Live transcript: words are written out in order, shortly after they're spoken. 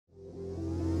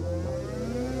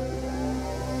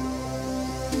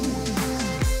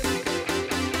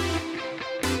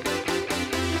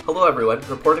Hello everyone,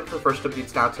 reporting for First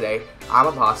Updates Now today, I'm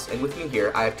Abbas, and with me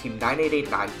here I have Team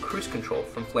 9889 Cruise Control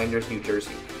from Flanders, New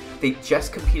Jersey. They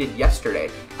just competed yesterday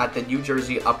at the New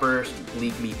Jersey Upper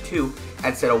League Meet 2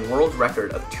 and set a world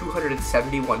record of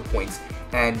 271 points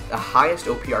and the highest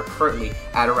OPR currently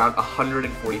at around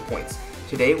 140 points.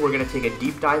 Today we're going to take a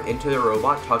deep dive into their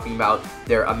robot, talking about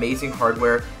their amazing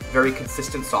hardware, very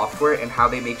consistent software, and how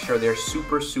they make sure they're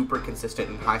super consistent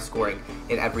and high scoring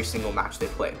in every single match they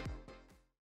play.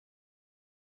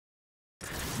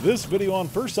 This video on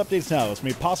First Updates Now is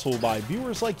made possible by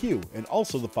viewers like you and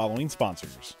also the following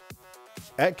sponsors.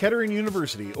 At Kettering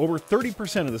University, over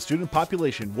 30% of the student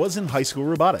population was in high school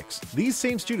robotics. These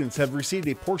same students have received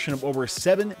a portion of over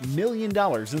 $7 million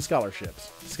in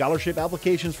scholarships. Scholarship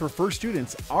applications for FIRST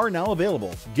students are now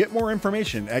available. Get more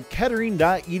information at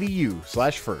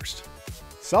kettering.edu/first.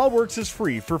 SOLIDWORKS is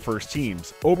free for FIRST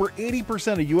teams. Over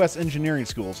 80% of U.S. engineering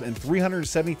schools and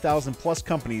 370,000 plus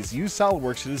companies use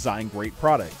SOLIDWORKS to design great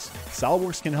products.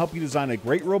 SOLIDWORKS can help you design a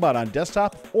great robot on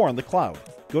desktop or on the cloud.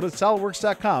 Go to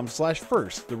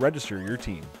solidworks.com/first to register your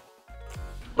team.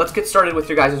 Let's get started with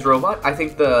your guys' robot. I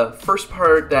think the first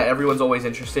part that everyone's always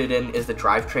interested in is the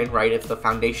drivetrain, right? It's the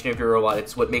foundation of your robot.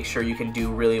 It's what makes sure you can do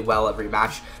really well every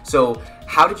match. So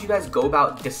how did you guys go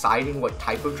about deciding what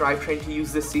type of drivetrain to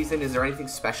use this season? Is there anything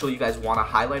special you guys want to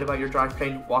highlight about your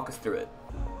drivetrain? Walk us through it.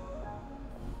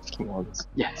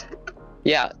 Yes.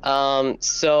 Yeah,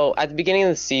 so at the beginning of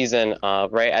the season,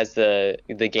 right as the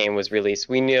game was released,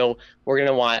 we knew we're going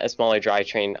to want a smaller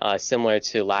drivetrain similar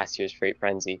to last year's Freight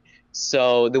Frenzy.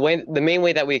 So the main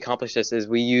way that we accomplish this is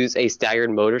we use a staggered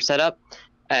motor setup,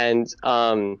 and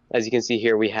as you can see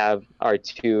here, we have our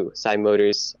two side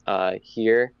motors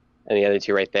here and the other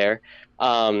two right there.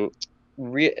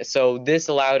 So this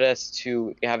allowed us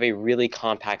to have a really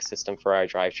compact system for our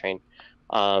drivetrain.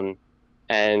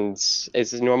 And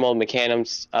it's normal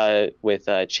mechanisms with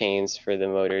chains for the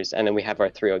motors, and then we have our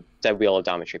three dead wheel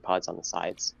odometry pods on the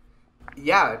sides.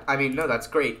 Yeah, I mean, no, that's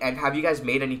great. And have you guys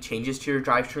made any changes to your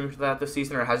drivetrain throughout the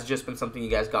season, or has it just been something you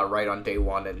guys got right on day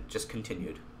one and just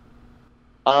continued?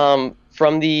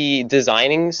 From the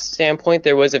designing standpoint,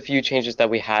 there was a few changes that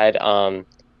we had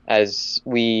as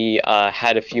we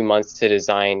had a few months to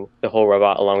design the whole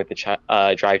robot along with the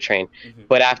drivetrain. Mm-hmm.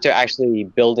 But after actually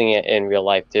building it in real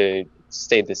life, it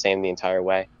stayed the same the entire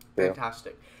way.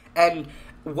 Fantastic. And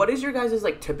what is your guys'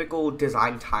 typical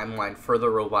design timeline for the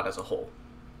robot as a whole?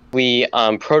 We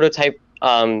prototype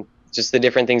just the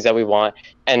different things that we want,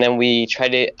 and then we try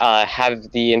to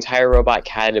have the entire robot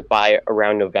CAD by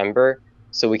around November,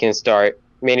 so we can start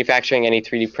manufacturing any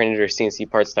 3D printed or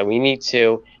CNC parts that we need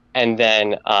to, and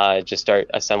then just start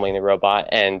assembling the robot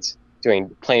and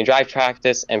doing plain drive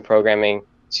practice and programming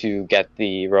to get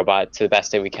the robot to the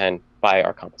best that we can by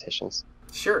our competitions.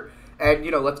 Sure. And,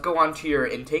 let's go on to your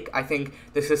intake. I think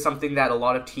this is something that a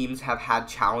lot of teams have had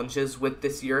challenges with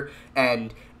this year,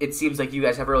 and it seems like you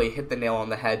guys have really hit the nail on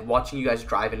the head. Watching you guys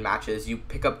drive in matches, you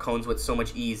pick up cones with so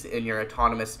much ease in your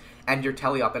autonomous and your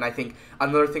tele-up. And I think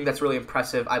another thing that's really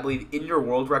impressive, I believe in your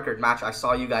world record match, I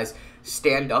saw you guys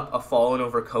stand up a fallen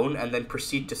over cone and then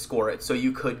proceed to score it, so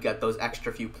you could get those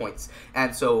extra few points.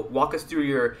 And so walk us through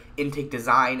your intake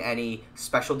design, any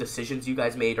special decisions you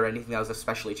guys made, or anything that was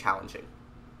especially challenging.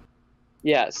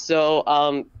 Yeah, so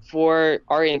for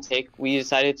our intake, we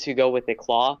decided to go with a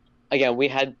claw. Again, we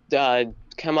had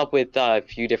come up with a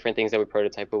few different things that we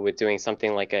prototyped with doing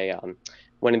something like a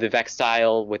one of the Vex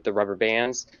style with the rubber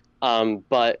bands,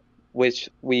 but which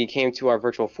we came to our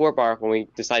virtual 4-bar when we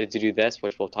decided to do this,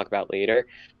 which we'll talk about later.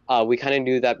 We kind of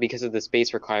knew that because of the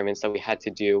space requirements that we had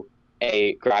to do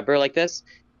a grabber like this.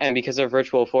 And because our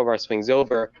virtual 4-bar swings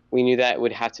over, we knew that it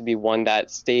would have to be one that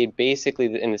stayed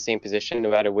basically in the same position no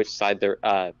matter which side the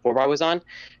 4-bar was on.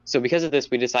 So because of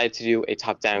this, we decided to do a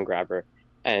top-down grabber.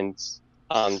 And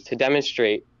to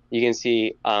demonstrate, you can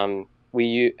see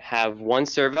we have one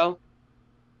servo.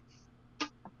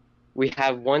 We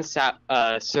have one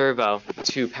servo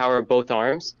to power both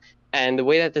arms. And the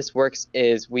way that this works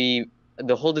is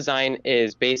the whole design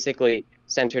is basically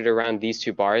centered around these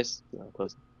two bars.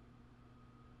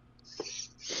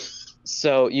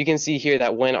 So you can see here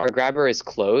that when our grabber is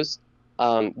closed,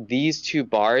 these two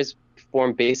bars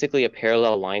form basically a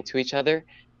parallel line to each other.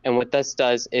 And what this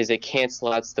does is it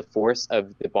cancels out the force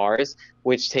of the bars,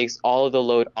 which takes all of the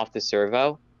load off the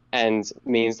servo and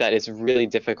means that it's really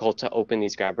difficult to open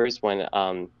these grabbers when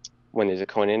there's a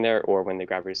cone in there or when the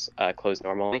grabber's closed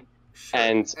normally. Sure.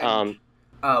 And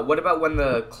what about when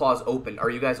the claw's open? Are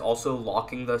you guys also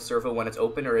locking the servo when it's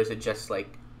open, or is it just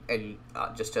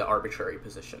just an arbitrary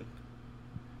position?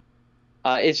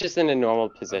 It's just in a normal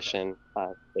position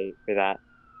for that.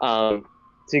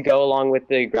 to go along with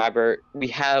the grabber, we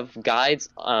have guides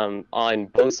on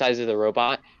both sides of the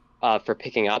robot for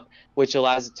picking up, which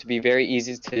allows it to be very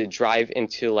easy to drive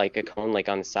into like a cone like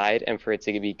on the side and for it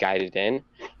to be guided in.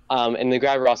 And the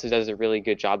grabber also does a really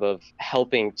good job of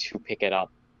helping to pick it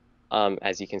up,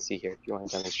 as you can see here, if you want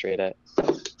to demonstrate it.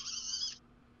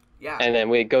 Yeah. And then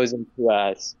when it goes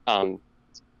into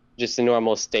just a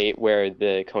normal state where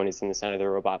the cone is in the center of the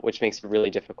robot, which makes it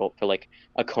really difficult for like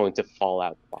a cone to fall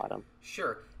out the bottom.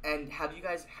 Sure. And have you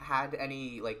guys had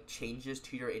any like changes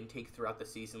to your intake throughout the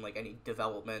season, like any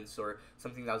developments or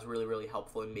something that was really, really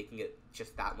helpful in making it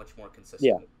just that much more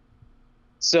consistent? Yeah.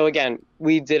 So again,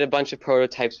 we did a bunch of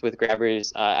prototypes with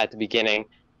grabbers at the beginning,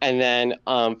 and then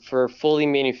for fully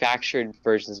manufactured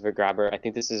versions of a grabber, I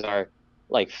think this is our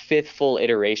like 5th full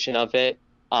iteration of it.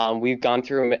 We've gone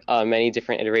through many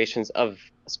different iterations of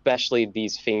especially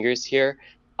these fingers here.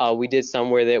 We did some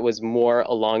where it was more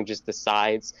along just the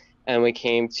sides, and we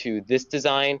came to this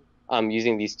design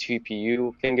using these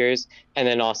TPU fingers, and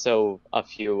then also a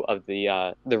few of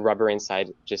the rubber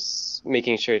inside, just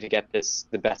making sure to get this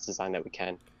the best design that we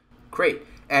can. Great.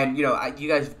 And, you know, you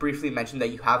guys briefly mentioned that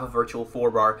you have a virtual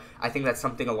 4-bar. I think that's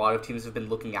something a lot of teams have been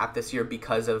looking at this year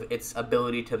because of its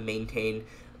ability to maintain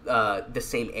the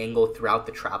same angle throughout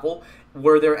the travel.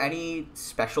 Were there any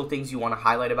special things you want to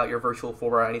highlight about your virtual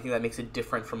 4-bar, anything that makes it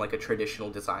different from like a traditional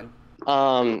design?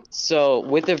 So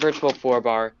with the virtual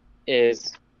 4-bar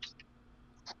is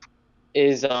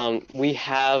we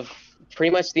have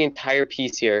pretty much the entire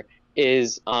piece here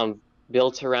is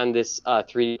built around this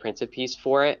 3D printed piece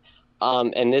for it.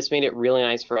 And this made it really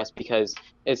nice for us because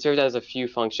it served as a few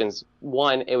functions.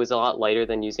 One, it was a lot lighter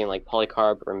than using like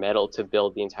polycarb or metal to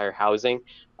build the entire housing.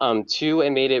 2, it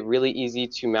made it really easy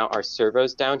to mount our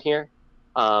servos down here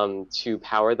to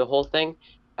power the whole thing.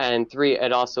 And 3,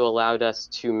 it also allowed us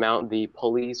to mount the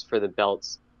pulleys for the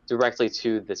belts directly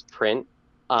to this print.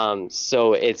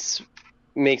 So it's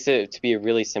makes it to be a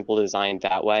really simple design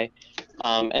that way.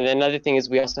 And then another thing is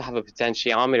we also have a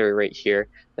potentiometer right here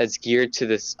that's geared to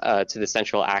this to the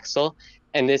central axle,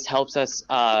 and this helps us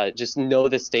just know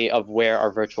the state of where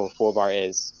our virtual 4-bar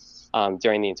is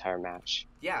during the entire match.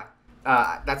 Yeah,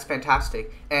 that's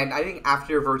fantastic. And I think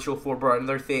after your virtual 4-bar,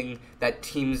 another thing that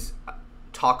teams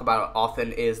talk about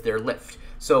often is their lift.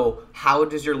 So how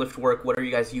does your lift work? What are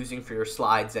you guys using for your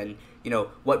slides? And, you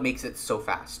know, what makes it so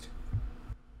fast?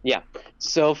 Yeah,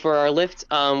 so for our lift,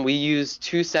 we use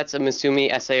 2 sets of Masumi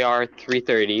SAR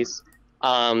 330s.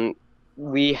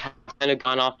 We have kind of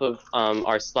gone off of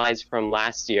our slides from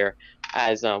last year,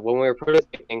 as when we were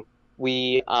prototyping,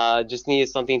 we just needed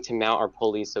something to mount our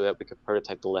pulleys so that we could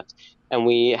prototype the lift. And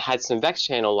we had some VEX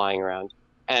channel lying around.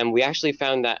 And we actually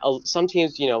found that some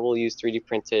teams, you know, will use 3D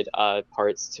printed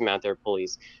parts to mount their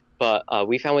pulleys. But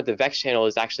we found with the VEX channel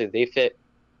is actually they fit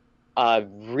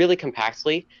really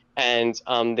compactly, and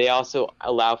they also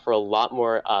allow for a lot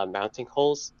more mounting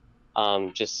holes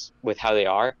just with how they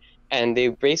are, and they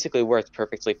basically worked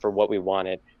perfectly for what we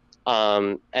wanted.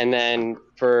 And then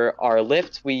for our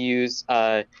lift, we use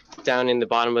down in the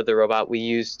bottom of the robot, we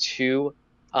use 2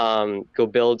 go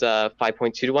build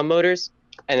 5.2-to-1 motors,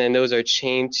 and then those are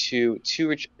chained to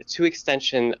two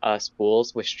extension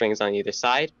spools with strings on either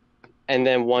side, and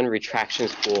then 1 retraction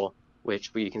spool,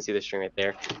 which you can see the string right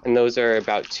there, and those are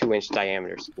about 2-inch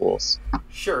diameter spools.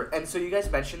 Sure. And so you guys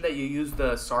mentioned that you use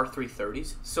the SAR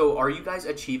 330s. So are you guys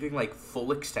achieving like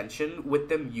full extension with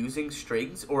them using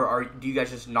strings, or do you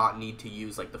guys just not need to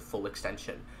use like the full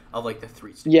extension of like the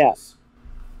 3 stages? Yeah.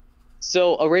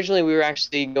 So originally we were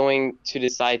actually going to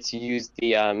decide to use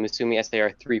the Masumi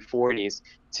SAR 340s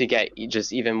to get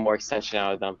just even more extension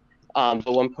out of them.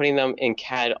 But when putting them in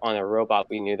CAD on a robot,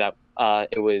 we knew that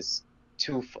it was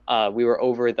we were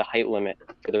over the height limit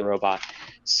for the robot.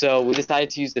 So we decided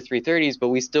to use the 330s, but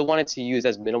we still wanted to use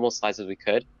as minimal slides as we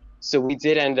could. So we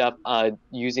did end up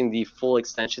using the full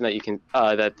extension that you can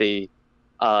that the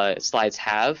slides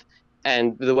have.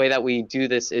 And the way that we do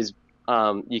this is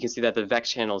you can see that the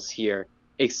VEX channels here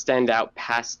extend out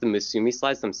past the Masumi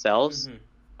slides themselves.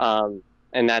 Mm-hmm.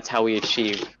 And that's how we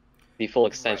achieve the full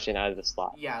extension out of the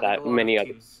slot. Yeah, that like many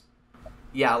other.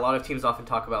 Yeah, a lot of teams often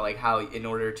talk about like how in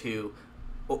order to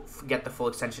get the full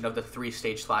extension of the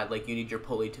 3-stage slide, like you need your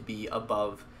pulley to be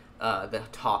above the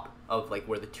top of like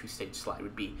where the 2-stage slide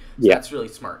would be. So yeah, that's really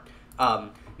smart.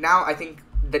 Now I think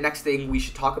the next thing we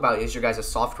should talk about is your guys'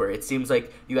 software. It seems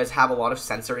like you guys have a lot of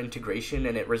sensor integration,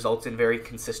 and it results in very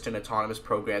consistent autonomous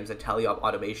programs and teleop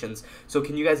automations. So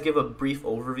can you guys give a brief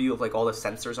overview of like all the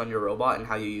sensors on your robot and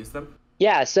how you use them?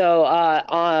 Yeah, so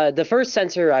the first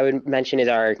sensor I would mention is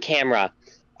our camera,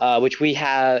 which we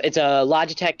have. It's a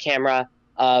Logitech camera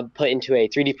put into a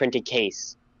 3D printed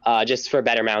case. just for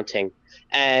better mounting.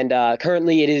 And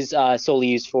currently it is solely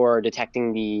used for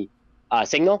detecting the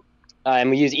signal, and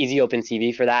we use Easy Open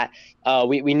CV for that.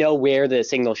 We know where the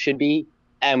signal should be,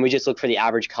 and we just look for the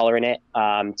average color in it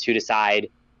to decide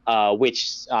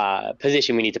which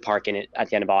position we need to park in it at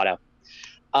the end of auto.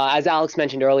 As Alex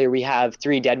mentioned earlier, we have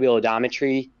 3 dead wheel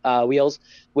odometry wheels,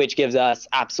 which gives us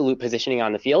absolute positioning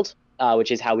on the field,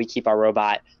 which is how we keep our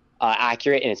robot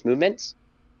accurate in its movements.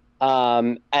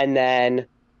 And then,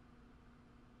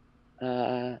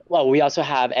 well, we also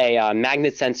have a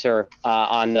magnet sensor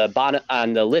on the bottom,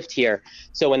 on the lift here.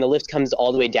 So when the lift comes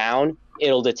all the way down,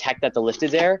 it'll detect that the lift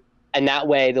is there, and that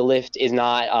way the lift is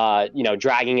not,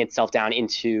 dragging itself down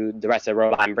into the rest of the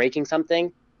robot and breaking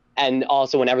something. And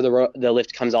also, whenever the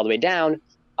lift comes all the way down,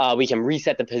 we can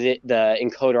reset the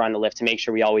encoder on the lift to make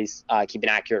sure we always keep an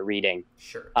accurate reading.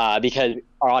 Sure. Because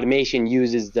our automation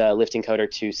uses the lift encoder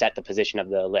to set the position of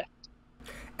the lift.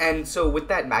 And so with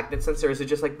that magnet sensor, is it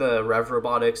just like the Rev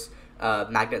Robotics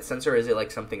magnet sensor, or is it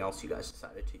like something else you guys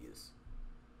decided to use?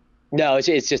 No,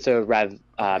 it's just a Rev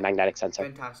magnetic sensor.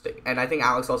 Fantastic. And I think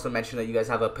Alex also mentioned that you guys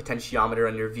have a potentiometer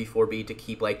on your V4B to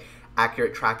keep like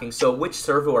accurate tracking. So which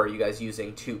servo are you guys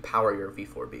using to power your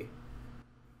V4B?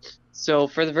 So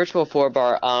for the virtual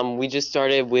 4-bar, we just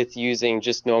started with using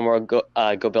just normal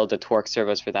go build a torque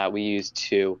servos for that. We used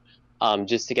 2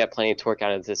 just to get plenty of torque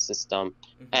out of this system.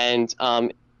 And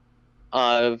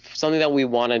something that we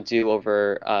want to do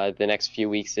over the next few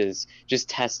weeks is just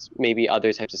test maybe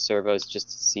other types of servos just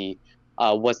to see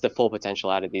what's the full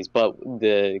potential out of these. But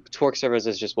the torque servos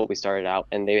is just what we started out,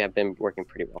 and they have been working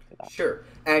pretty well for that. Sure.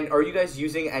 And are you guys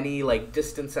using any like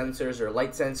distance sensors or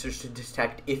light sensors to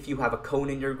detect if you have a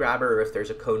cone in your grabber or if there's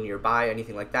a cone nearby,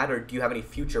 anything like that? Or do you have any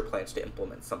future plans to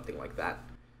implement something like that?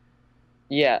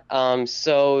 Yeah,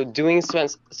 so doing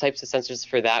types of sensors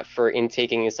for that, for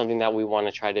intaking, is something that we want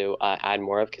to try to add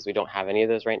more of, because we don't have any of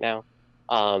those right now.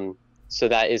 So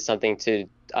that is something to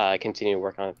continue to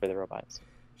work on for the robots.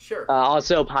 Sure.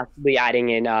 Also possibly adding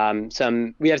in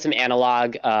we have some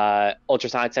analog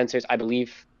ultrasonic sensors, I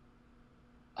believe.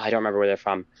 I don't remember where they're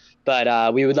from,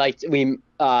 but we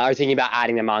are thinking about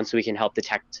adding them on so we can help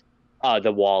detect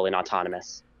the wall in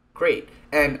autonomous. Great.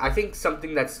 And I think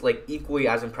something that's like equally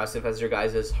as impressive as your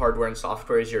guys' hardware and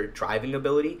software is your driving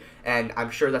ability, and I'm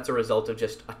sure that's a result of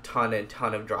just a ton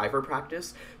of driver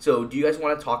practice. So do you guys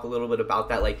want to talk a little bit about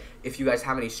that, like if you guys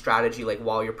have any strategy like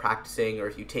while you're practicing, or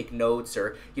if you take notes,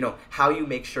 or how you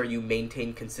make sure you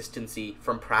maintain consistency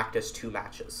from practice to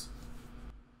matches?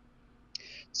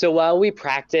 So while we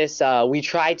practice, we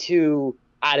try to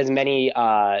add as many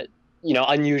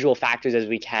unusual factors as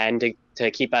we can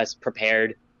to keep us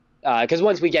prepared. Because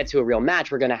once we get to a real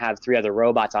match, we're going to have 3 other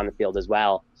robots on the field as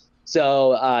well.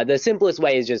 So the simplest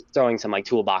way is just throwing some like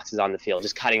toolboxes on the field,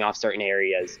 just cutting off certain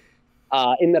areas.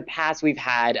 In the past, we've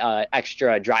had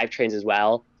extra drivetrains as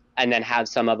well, and then have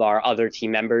some of our other team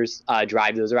members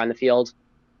drive those around the field.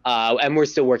 And we're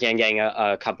still working on getting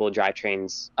a couple of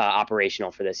drivetrains operational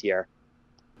for this year.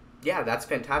 Yeah, that's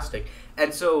fantastic.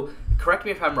 And so, correct me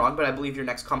if I'm wrong, but I believe your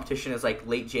next competition is like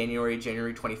late January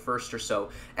 21st or so.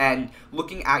 And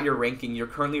looking at your ranking, you're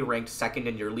currently ranked 2nd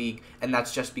in your league, and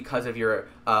that's just because of your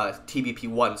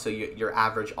TBP1, so your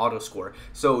average auto score.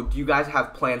 So do you guys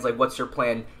have plans, like what's your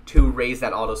plan to raise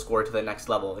that auto score to the next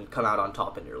level and come out on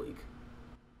top in your league?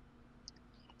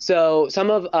 So some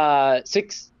of I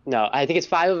think it's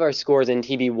 5 of our scores in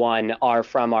TB1 are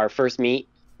from our first meet,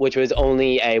 which was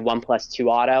only a 1+2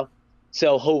 auto.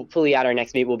 So hopefully at our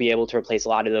next meet, we'll be able to replace a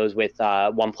lot of those with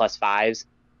 1+5s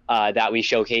that we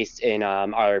showcased in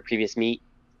our previous meet.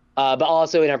 But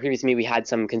also in our previous meet, we had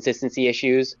some consistency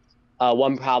issues.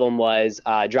 One problem was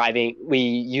driving. We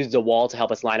used the wall to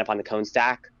help us line up on the cone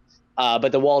stack,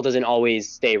 but the wall doesn't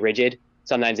always stay rigid.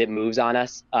 Sometimes it moves on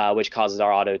us, which causes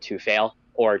our auto to fail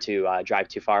or to drive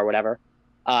too far or whatever.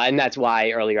 And that's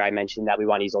why earlier I mentioned that we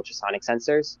want to use ultrasonic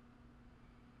sensors.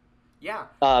 Yeah.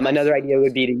 Another idea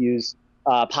would be to use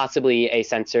possibly a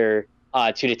sensor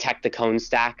to detect the cone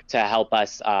stack to help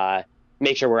us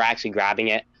make sure we're actually grabbing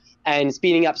it and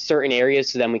speeding up certain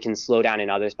areas so then we can slow down in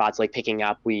other spots, like picking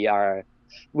up. The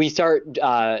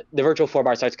virtual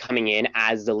 4-bar starts coming in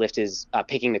as the lift is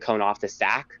picking the cone off the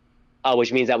stack,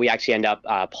 which means that we actually end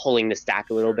up pulling the stack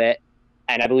a little bit.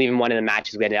 And I believe in one of the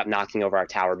matches, we ended up knocking over our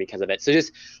tower because of it. So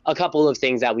just a couple of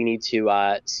things that we need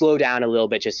to slow down a little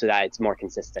bit just so that it's more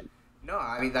consistent. No,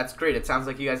 I mean, that's great. It sounds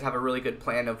like you guys have a really good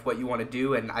plan of what you want to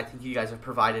do, and I think you guys have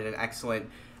provided an excellent,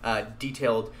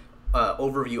 detailed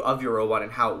overview of your robot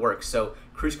and how it works. So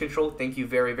Cruise Control, thank you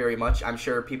very, very much. I'm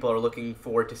sure people are looking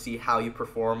forward to see how you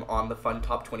perform on the Fun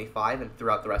Top 25 and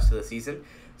throughout the rest of the season.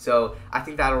 So I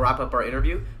think that'll wrap up our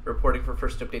interview. Reporting for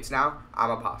First Updates Now, I'm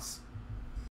Abbas.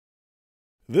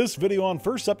 This video on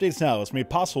First Updates Now is made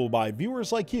possible by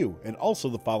viewers like you and also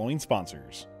the following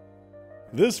sponsors.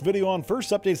 This video on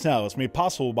First Updates Now is made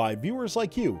possible by viewers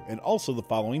like you and also the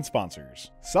following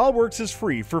sponsors. SOLIDWORKS is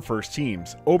free for first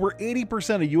teams. Over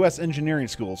 80% of US engineering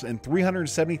schools and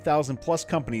 370,000 plus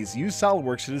companies use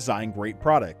SOLIDWORKS to design great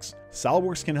products.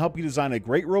 SOLIDWORKS can help you design a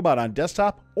great robot on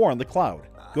desktop or on the cloud.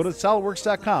 Go to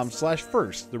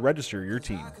solidworks.com/first to register your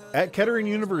team. At Kettering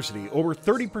University, over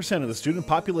 30% of the student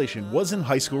population was in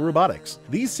high school robotics.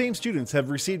 These same students have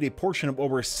received a portion of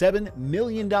over $7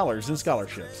 million in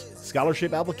scholarships.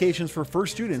 Scholarship applications for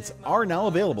first students are now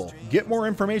available. Get more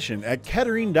information at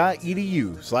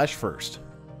kettering.edu/first.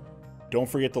 Don't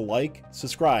forget to like,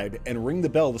 subscribe, and ring the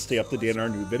bell to stay up to date on our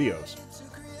new videos.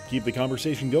 Keep the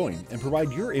conversation going and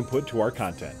provide your input to our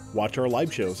content. Watch our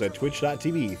live shows at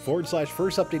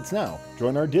twitch.tv/firstupdatesnow.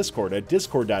 Join our Discord at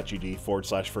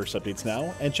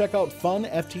discord.gg/firstupdatesnow and check out Fun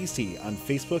FTC on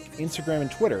Facebook, Instagram,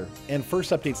 and Twitter, and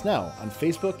First Updates Now on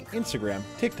Facebook, Instagram,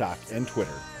 TikTok, and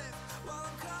Twitter.